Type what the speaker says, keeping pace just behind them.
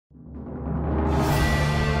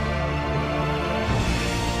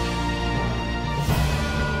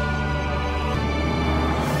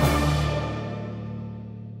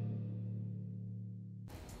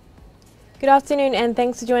Good afternoon and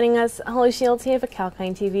thanks for joining us. Holly Shields here for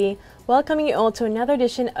Calcine TV, welcoming you all to another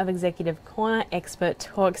edition of Executive Corner Expert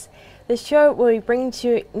Talks, the show where we bring to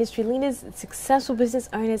you industry leaders, successful business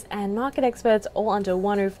owners and market experts all under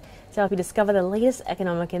one roof to help you discover the latest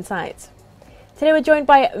economic insights. Today we're joined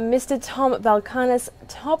by Mr. Tom Valcanis,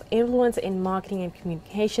 top influencer in marketing and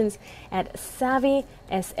communications at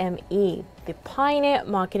SavvySME, the pioneer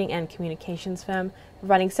marketing and communications firm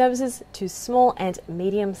providing services to small and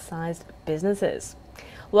medium-sized businesses.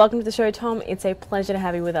 Welcome to the show, Tom. It's a pleasure to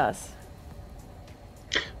have you with us.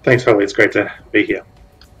 Thanks, Holly. It's great to be here.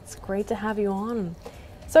 It's great to have you on.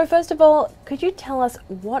 So first of all, could you tell us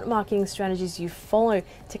what marketing strategies you follow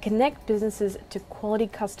to connect businesses to quality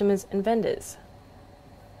customers and vendors?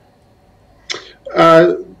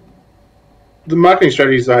 The marketing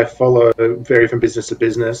strategies I follow vary from business to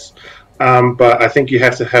business, but I think you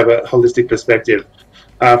have to have a holistic perspective.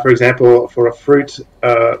 For example, for a fruit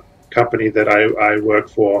company that I work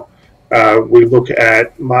for, we look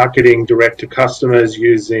at marketing direct to customers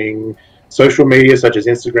using social media such as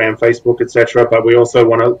Instagram, Facebook, etc. But we also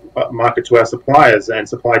want to market to our suppliers and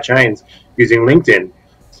supply chains using LinkedIn.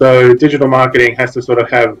 So digital marketing has to sort of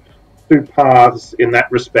have two paths in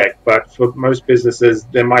that respect. But for most businesses,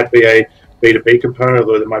 there might be a B2B component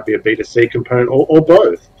or there might be a B2C component or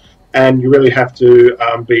both. And you really have to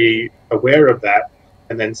be aware of that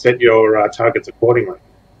and then set your targets accordingly.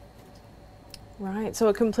 Right, so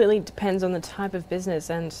it completely depends on the type of business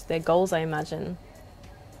and their goals, I imagine.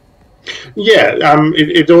 Yeah,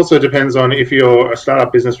 it also depends on if you're a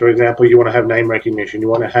startup business, for example, you want to have name recognition, you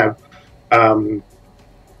want to have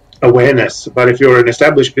awareness. But if you're an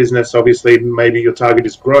established business, obviously maybe your target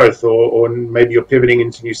is growth or maybe you're pivoting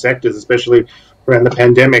into new sectors, especially around the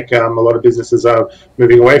pandemic. A lot of businesses are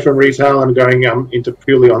moving away from retail and going into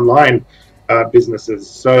purely online businesses.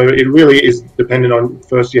 So it really is dependent on,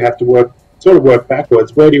 first you have to work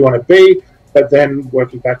backwards. Where do you want to be? But then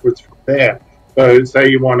working backwards from there. So say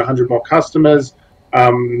you want 100 more customers,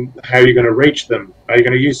 how are you going to reach them? Are you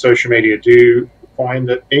going to use social media? Do you find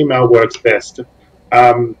that email works best?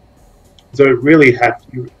 So really have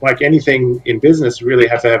to, like anything in business, really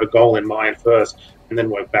have to have a goal in mind first and then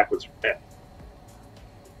work backwards from there.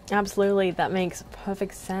 Absolutely, that makes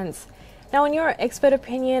perfect sense. Now, in your expert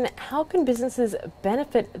opinion, how can businesses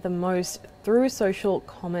benefit the most through social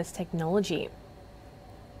commerce technology?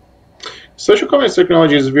 Social commerce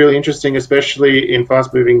technology is really interesting, especially in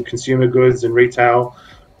fast-moving consumer goods and retail.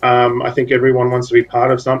 I think everyone wants to be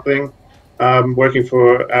part of something. Working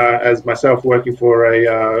for, as myself, working for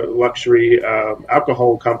a luxury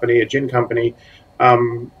alcohol company, a gin company,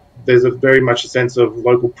 there's very much a sense of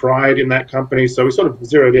local pride in that company. So we sort of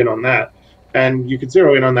zeroed in on that. And you can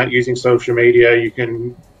zero in on that using social media. You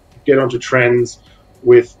can get onto trends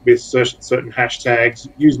with certain hashtags.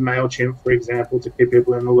 Use MailChimp, for example, to keep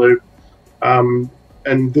people in the loop.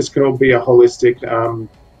 And this can all be a holistic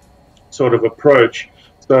sort of approach.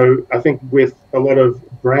 So I think with a lot of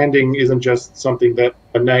branding isn't just something that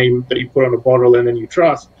a name that you put on a bottle and then you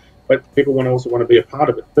trust, but people also want to be a part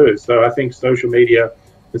of it too. So I think social media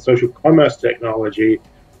and social commerce technology,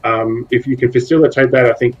 if you can facilitate that,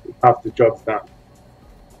 I think half the job's done.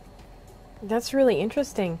 That's really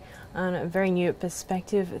interesting and a very new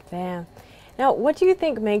perspective there. Now, what do you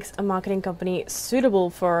think makes a marketing company suitable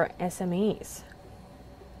for SMEs?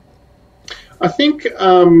 I think,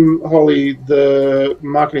 Holly, the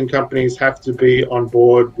marketing companies have to be on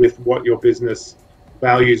board with what your business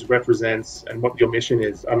values represents and what your mission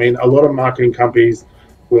is. I mean, a lot of marketing companies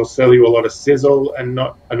will sell you a lot of sizzle and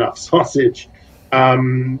not enough sausage.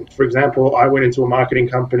 For example, I went into a marketing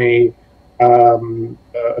company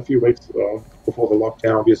a few weeks before the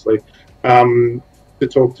lockdown, obviously, to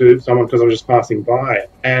talk to someone because I was just passing by.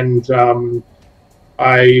 And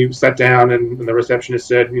I sat down and the receptionist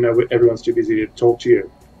said, you know, everyone's too busy to talk to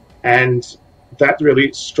you. And that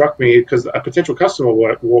really struck me because a potential customer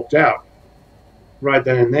walked out right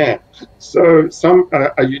then and there. So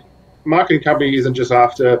a marketing company isn't just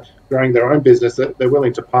after growing their own business, they're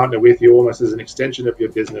willing to partner with you almost as an extension of your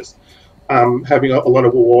business. Having a lot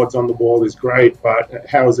of awards on the wall is great, but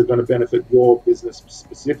how is it going to benefit your business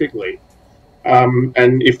specifically?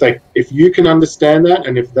 And if you can understand that,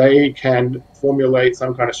 and if they can formulate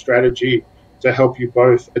some kind of strategy to help you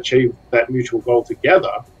both achieve that mutual goal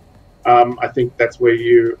together, I think that's where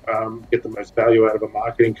you get the most value out of a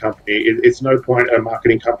marketing company. It's no point a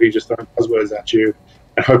marketing company just throwing buzzwords at you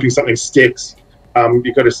and hoping something sticks.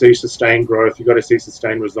 You've got to see sustained growth. You've got to see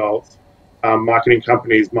sustained results. Marketing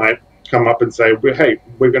companies might come up and say, hey,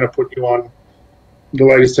 we're going to put you on the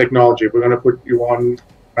latest technology. We're going to put you on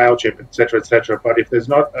MailChimp, et cetera, et cetera. But if there's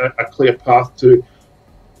not a clear path to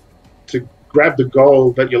to grab the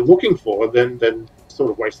goal that you're looking for than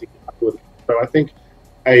sort of wasting your time. So I think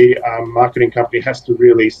a marketing company has to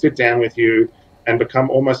really sit down with you and become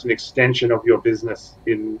almost an extension of your business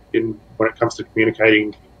in when it comes to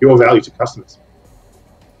communicating your value to customers.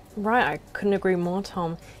 Right, I couldn't agree more,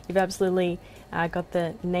 Tom. You've absolutely got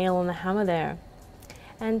the nail on the hammer there.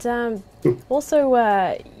 And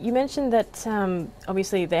also, you mentioned that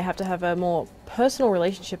obviously they have to have a more personal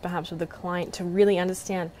relationship perhaps with the client to really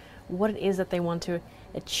understand what it is that they want to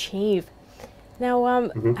achieve. Now,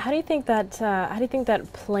 how do you think that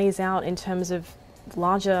plays out in terms of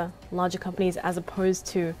larger companies as opposed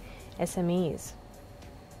to SMEs?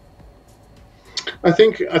 I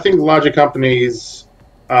think larger companies,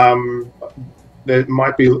 there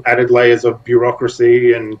might be added layers of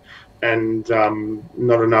bureaucracy and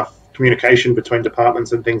not enough communication between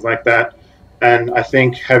departments and things like that. And I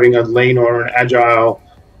think having a lean or an agile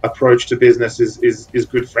approach to business is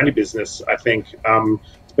good for any business. I think,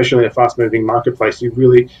 especially in a fast-moving marketplace, you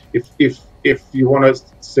really, if you want to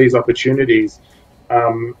seize opportunities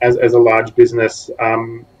as a large business,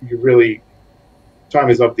 you really, time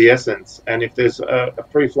is of the essence. And if there's a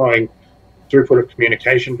free-flowing throughput of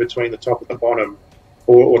communication between the top and the bottom,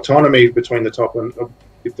 or autonomy between the top and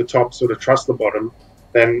if the top sort of trusts the bottom,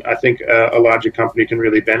 then I think a larger company can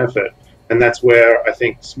really benefit. And that's where I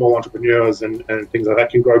think small entrepreneurs and things like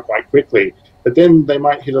that can grow quite quickly. But then they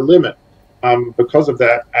might hit a limit because of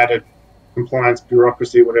that added compliance,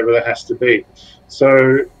 bureaucracy, whatever that has to be.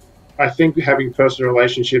 So I think having personal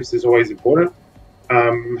relationships is always important.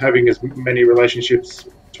 Having as many relationships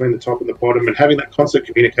between the top and the bottom, and having that constant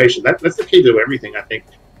communication, that's the key to everything, I think.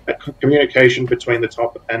 That communication between the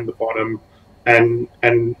top and the bottom and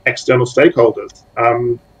external stakeholders.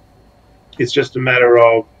 It's just a matter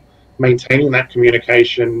of maintaining that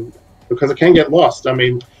communication, because it can get lost. I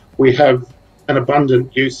mean, we have an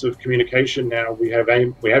abundant use of communication now. We have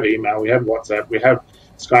email, we have WhatsApp, we have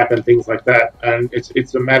Skype and things like that, and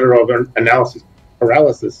it's a matter of analysis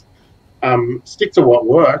paralysis. Stick to what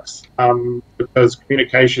works, because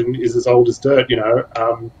communication is as old as dirt, you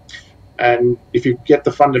know. And if you get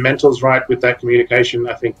the fundamentals right with that communication,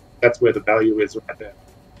 I think that's where the value is right there.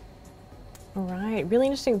 All right, really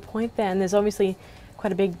interesting point there. And there's obviously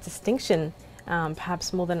quite a big distinction,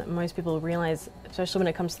 perhaps more than most people realize, especially when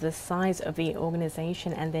it comes to the size of the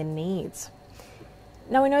organization and their needs.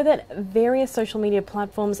 Now, we know that various social media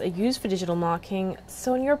platforms are used for digital marketing.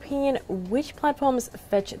 So in your opinion, which platforms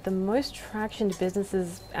fetch the most traction to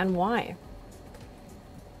businesses and why?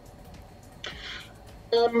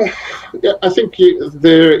 Yeah, I think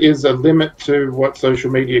there is a limit to what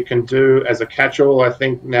social media can do as a catch-all. I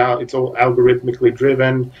think now it's all algorithmically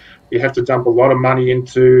driven. You have to dump a lot of money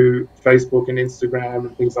into Facebook and Instagram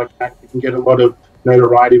and things like that. You can get a lot of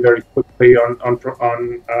notoriety very quickly on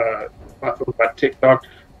platforms like TikTok.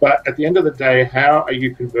 But at the end of the day, how are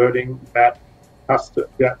you converting that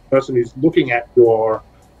person who's looking at your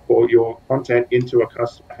content into a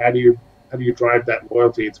customer? How do you drive that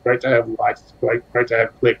loyalty? It's great to have likes, it's great to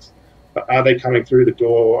have clicks, but are they coming through the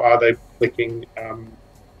door? Are they clicking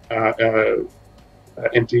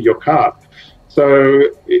into your cart? So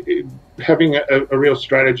having a real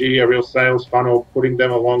strategy, a real sales funnel, putting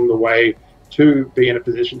them along the way to be in a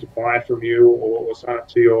position to buy from you or sign up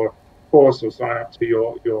to your course or sign up to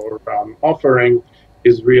your offering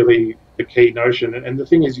is really the key notion. And the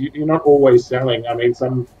thing is, you're not always selling. I mean,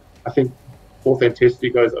 I think authenticity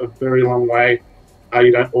goes a very long way.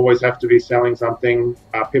 You don't always have to be selling something.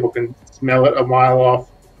 People can smell it a mile off.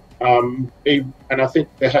 And I think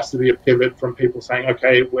there has to be a pivot from people saying,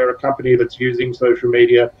 okay, we're a company that's using social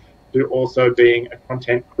media, to also being a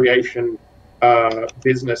content creation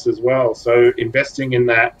business as well. So investing in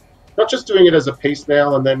that, not just doing it as a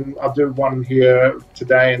piecemeal and then I'll do one here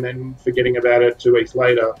today and then forgetting about it 2 weeks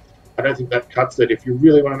later. I don't think that cuts it. If you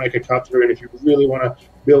really want to make a cut through and if you really want to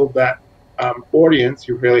build that audience,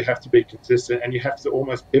 you really have to be consistent and you have to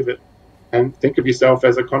almost pivot and think of yourself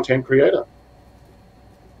as a content creator.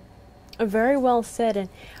 Very well said. And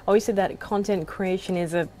obviously that content creation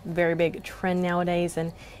is a very big trend nowadays,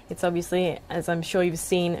 and it's obviously, as I'm sure you've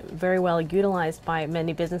seen, very well utilized by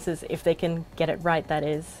many businesses if they can get it right, that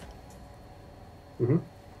is. Mm-hmm.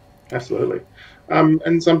 Absolutely.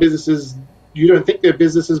 And some businesses, you don't think they're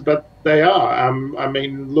businesses, but they are. I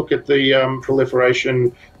mean, look at the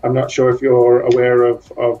proliferation. I'm not sure if you're aware of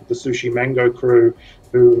the Sushi Mango crew,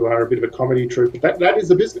 who are a bit of a comedy troupe, but that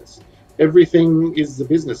is a business. Everything is a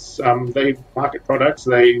business. They market products,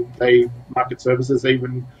 they market services,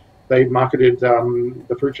 even they marketed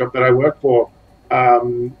the fruit shop that I work for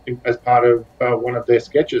as part of one of their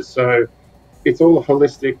sketches. So it's all a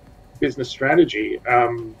holistic business strategy.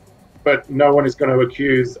 but no one is going to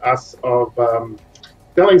accuse us of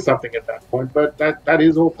selling something at that point. But that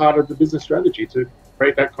is all part of the business strategy, to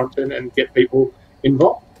create that content and get people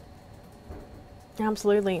involved.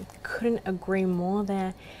 Absolutely. Couldn't agree more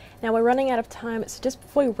there. Now we're running out of time, so just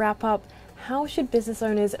before we wrap up, how should business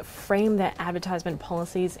owners frame their advertisement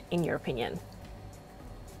policies in your opinion?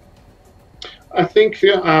 I think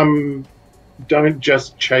don't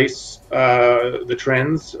just chase the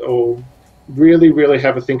trends, or really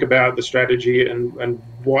have a think about the strategy and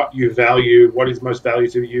what you value, what is most value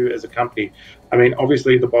to you as a company. I mean,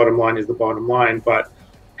 obviously the bottom line is the bottom line, but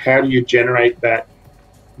how do you generate that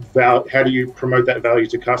how do you promote that value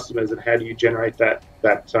to customers, and how do you generate that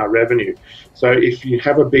revenue? So if you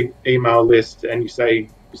have a big email list and you say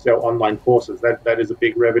you sell online courses, that is a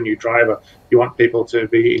big revenue driver. You want people to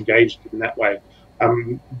be engaged in that way.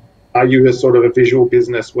 Are you a sort of a visual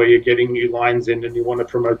business where you're getting new lines in and you want to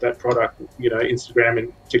promote that product? You know, Instagram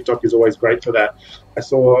and TikTok is always great for that. I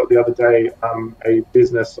saw the other day a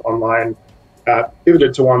business online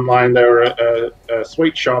pivoted to online. They were a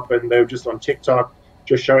sweet shop, and they were just on TikTok,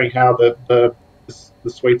 just showing how the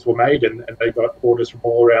sweets were made, and they got orders from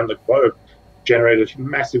all around the globe, generated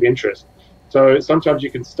massive interest. So sometimes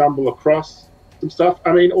you can stumble across some stuff.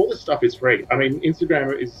 I mean, all this stuff is free. I mean,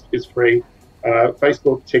 Instagram is free.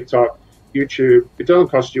 Facebook, TikTok, YouTube, it doesn't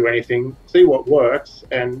cost you anything. See what works,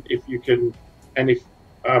 and if you can, and if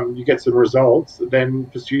you get some results, then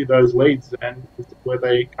pursue those leads and where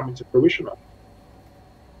they come into fruition on.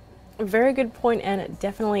 Very good point, and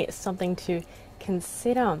definitely something to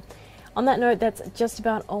consider. On that note, that's just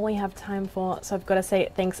about all we have time for, so I've got to say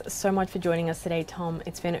thanks so much for joining us today, Tom.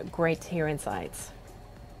 It's been great to hear insights.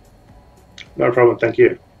 No problem, thank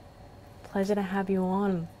you. Pleasure to have you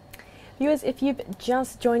on. Viewers, if you've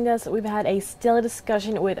just joined us, we've had a stellar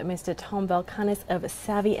discussion with Mr. Tom Valcanis of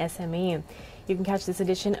SavvySME. You can catch this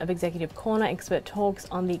edition of Executive Corner Expert Talks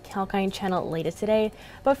on the 𝐾𝐤𝐴𝐚 channel later today.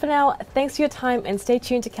 But for now, thanks for your time, and stay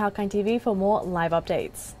tuned to 𝐾𝐤𝐴𝐚 TV for more live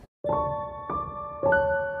updates.